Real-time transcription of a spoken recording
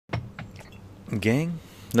Gang,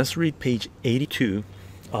 let's read page 82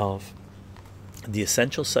 of The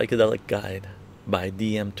Essential Psychedelic Guide by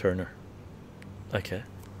D.M. Turner. Okay,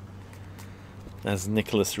 as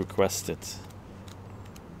Nicholas requested.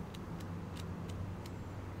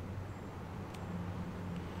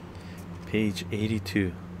 Page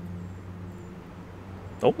 82.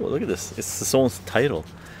 Oh, look at this. It's its own title.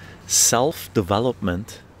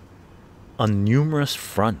 Self-development on numerous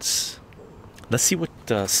fronts. Let's see what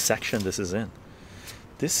section this is in.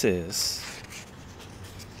 This is...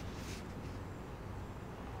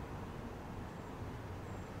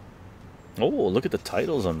 Oh, look at the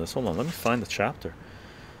titles on this. Hold on, let me find the chapter.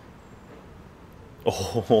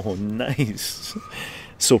 Oh, nice.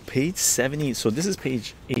 So page 70, so this is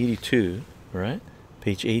page 82, right?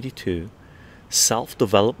 Page 82,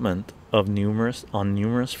 self-development of on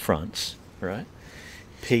numerous fronts, right?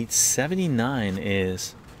 Page 79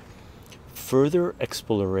 is further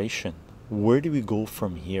exploration. Where do we go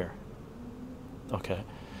from here? Okay,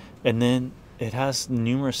 and then it has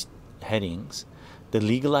numerous headings. The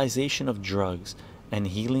legalization of drugs and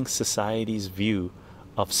healing society's view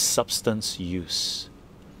of substance use.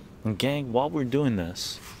 And gang, while we're doing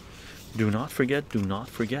this, do not forget,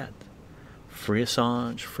 free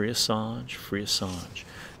Assange, free Assange, free Assange.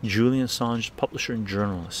 Julian Assange, publisher and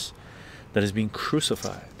journalist that is being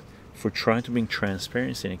crucified for trying to bring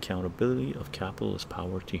transparency and accountability of capitalist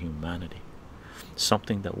power to humanity,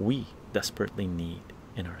 something that we desperately need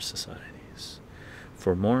in our societies.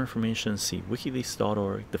 For more information, see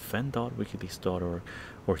wikileaks.org, defend.wikileaks.org,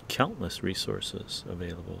 or countless resources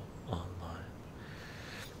available online.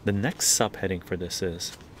 The next subheading for this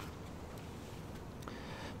is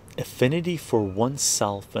affinity for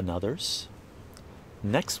oneself and others.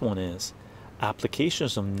 Next one is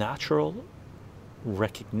applications of natural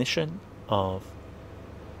recognition of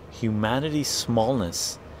humanity's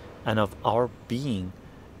smallness and of our being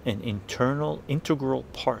an integral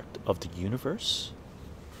part of the universe.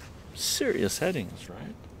 Serious headings,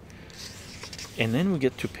 right? And then we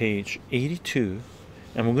get to page 82,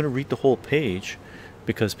 and we're going to read the whole page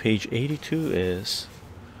because page 82 is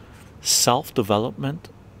self-development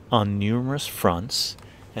on numerous fronts,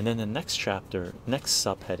 and then the next chapter, next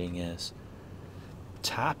subheading is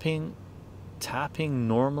tapping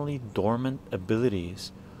normally dormant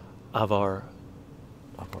abilities of our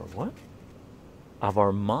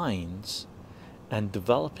minds and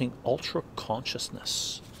developing ultra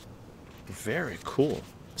consciousness. Very cool.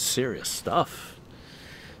 Serious stuff.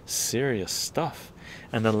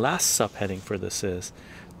 And the last subheading for this is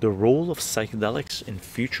the role of psychedelics in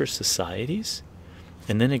future societies,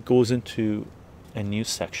 and then it goes into a new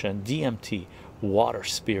section, DMT, water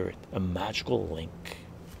spirit, a magical link.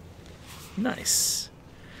 Nice.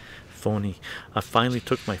 Phony. I finally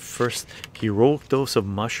took my first heroic dose of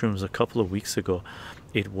mushrooms a couple of weeks ago.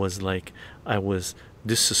 It was like I was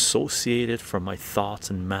disassociated from my thoughts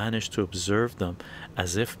and managed to observe them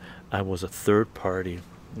as if I was a third party.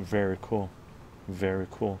 Very cool. Very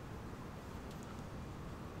cool.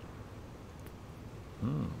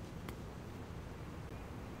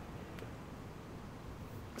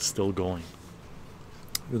 Still going.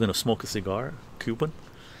 We're gonna smoke a cigar, Cuban.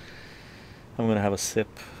 I'm gonna have a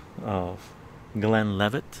sip of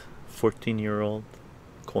Glenlivet 14-year-old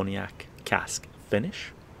cognac cask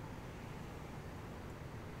finish.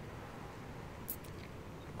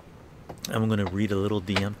 I'm going to read a little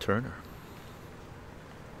D.M. Turner.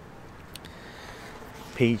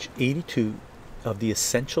 Page 82 of The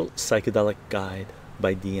Essential Psychedelic Guide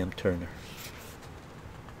by D.M. Turner.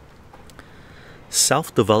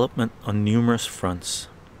 Self-development on numerous fronts.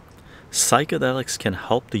 Psychedelics can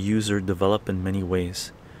help the user develop in many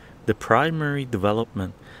ways. The primary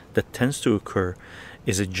development that tends to occur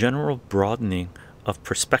is a general broadening of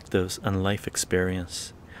perspectives and life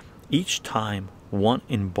experience. Each time one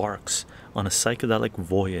embarks on a psychedelic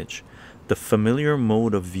voyage, the familiar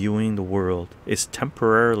mode of viewing the world is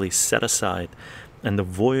temporarily set aside, and the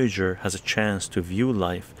voyager has a chance to view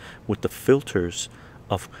life with the filters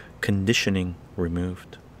of conditioning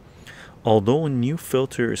removed. Although a new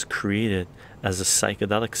filter is created as the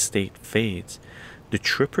psychedelic state fades, the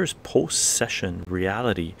tripper's post-session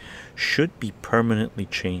reality should be permanently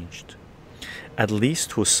changed, at least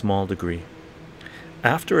to a small degree.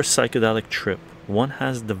 After a psychedelic trip, one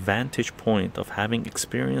has the vantage point of having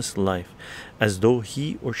experienced life as though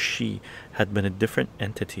he or she had been a different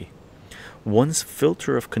entity. One's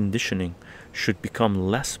filter of conditioning should become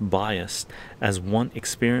less biased as one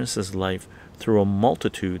experiences life through a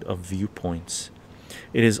multitude of viewpoints.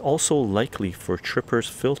 It is also likely for a tripper's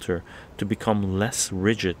filter to become less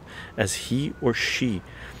rigid as he or she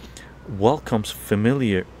welcomes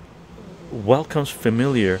familiar welcomes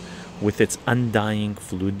familiar with its undying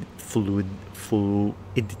fluidity.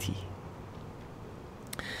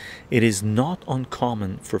 It is not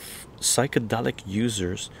uncommon for psychedelic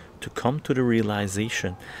users to come to the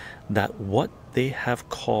realization that what they have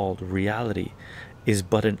called reality is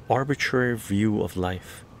but an arbitrary view of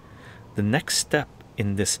life. The next step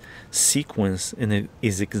in this sequence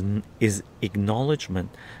is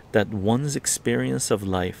acknowledgement that one's experience of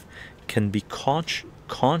life can be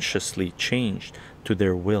consciously changed to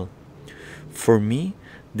their will. For me,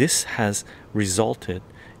 this has resulted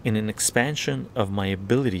in an expansion of my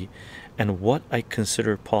ability and what I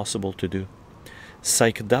consider possible to do.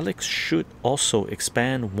 Psychedelics should also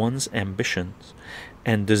expand one's ambitions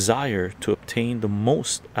and desire to obtain the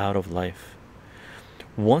most out of life.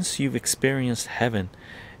 Once you've experienced heaven,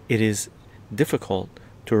 it is difficult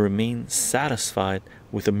to remain satisfied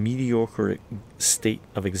with a mediocre state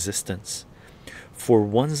of existence. For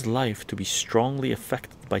one's life to be strongly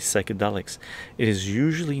affected by psychedelics, it is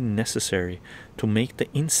usually necessary to make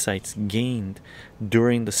the insights gained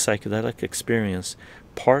during the psychedelic experience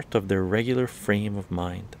part of their regular frame of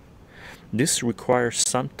mind. This requires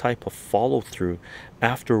some type of follow-through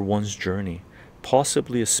after one's journey,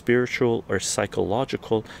 possibly a spiritual or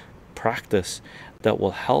psychological practice that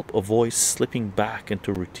will help avoid slipping back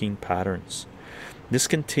into routine patterns. This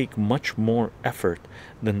can take much more effort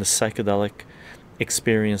than the psychedelic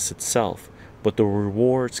experience itself, but the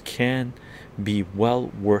rewards can be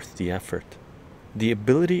well worth the effort. The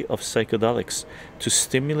ability of psychedelics to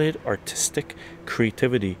stimulate artistic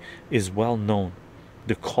creativity is well known.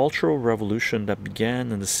 The cultural revolution that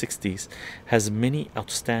began in the 60s has many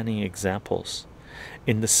outstanding examples.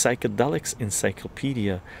 In the Psychedelics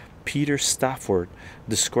Encyclopedia, Peter Stafford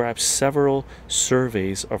describes several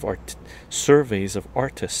surveys of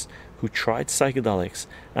artists who tried psychedelics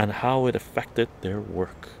and how it affected their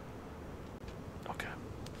work. Okay,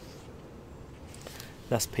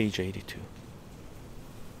 that's page 82.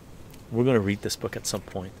 We're going to read this book at some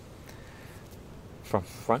point from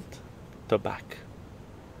front to back.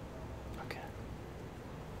 Okay,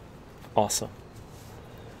 awesome,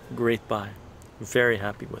 great buy, very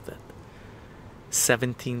happy with it.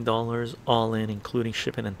 $17 all in, including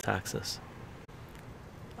shipping and taxes.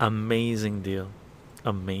 Amazing deal,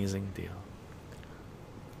 amazing deal.